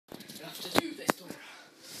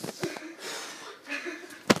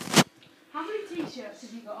t-shirts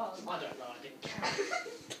have you got on? I don't know, I didn't count.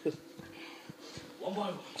 One by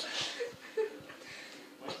one.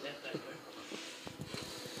 Wait, there we go.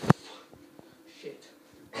 Shit.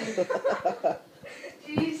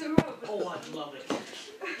 Do you use some rubber? Oh, I'd love it.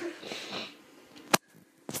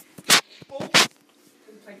 Oh,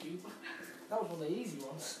 thank you. That was one of the easy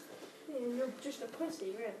ones. Yeah, you're just a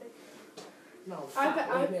pussy, really. No,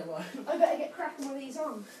 I leave me alone. better get cracking one of these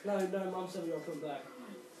on. No, Mum said we got to put them back.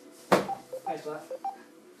 Thanks for that.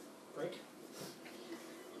 Break.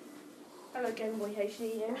 Hello, Game Boy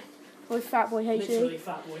HD here. With Fat Boy HD. Literally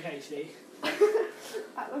Fat Boy HD.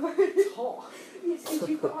 At the moment. It's hot. Yes, because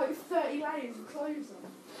you've got like 30 layers of clothes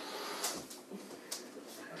on.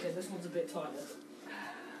 Okay, this one's a bit tighter.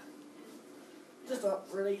 Just up,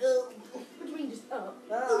 really. What do you mean, just up?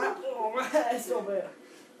 Oh, stop it.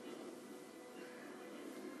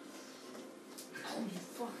 Oh, you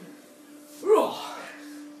fucking.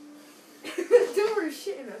 Dora's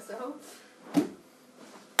shitting herself.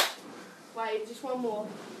 Wait, just one more.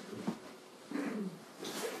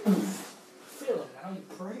 Feel it now, you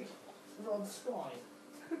prick. It's on the spine.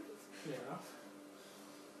 Yeah.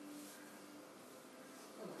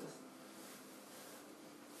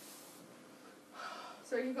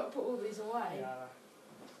 So you've got to put all these away. Yeah.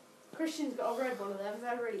 Christian's got a red one of them.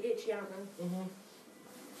 They're really itchy, aren't they? Mhm.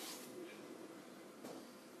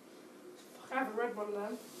 I have a red one of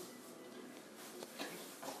them.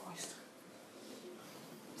 Christ.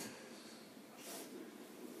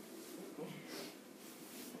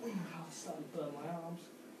 I'm starting to burn my arms.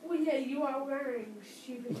 Well, yeah, you are wearing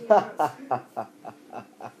stupid pants.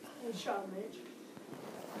 And shut up, Mitch.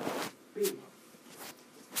 Boom.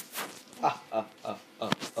 You're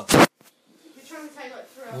trying to take like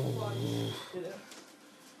 3 out of 1. Did it?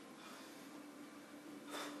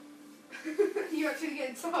 You're actually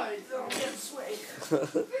getting tired. Oh, I'm getting sweaty.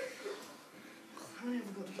 I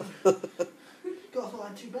never got to go. Got to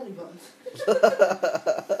find 2 belly buttons.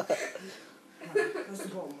 Right, that's the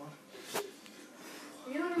bottom one.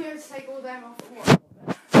 You're not going to be able to take all them off at once.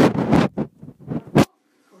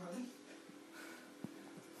 Alright.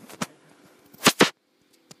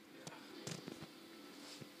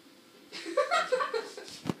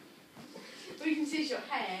 All you can see is your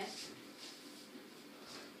hair.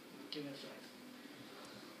 Give me a sec.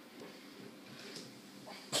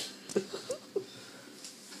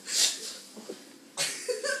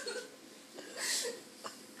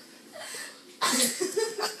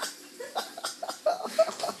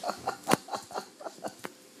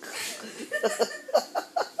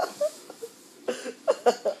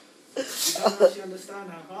 You don't actually understand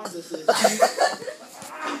how hard this is.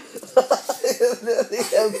 The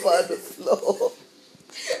end by the floor.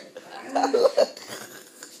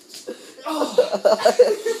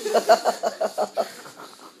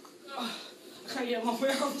 I can't get my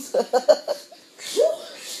arms.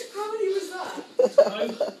 How many was that? So,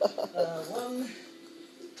 1,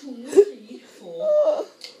 2, 3, 4,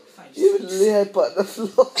 5, 6. You literally headbutt the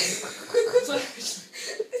floor.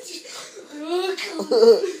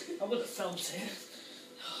 I would have felt it.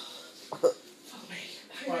 Fuck me.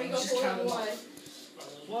 Yeah, Right, you let's got just count 4 them up. away.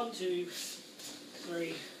 Right, 1, 2,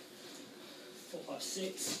 3, 4, 5,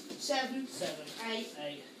 6, 7, 7, 8,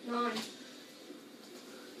 8, 9,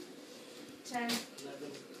 10. 11,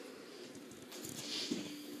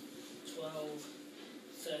 12,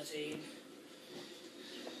 13.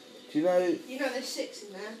 Do you know? You know there's 6 in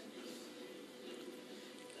there.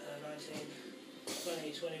 19,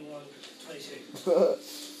 20, 21, 22.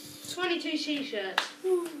 22 t-shirts.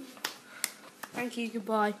 Thank you,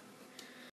 goodbye.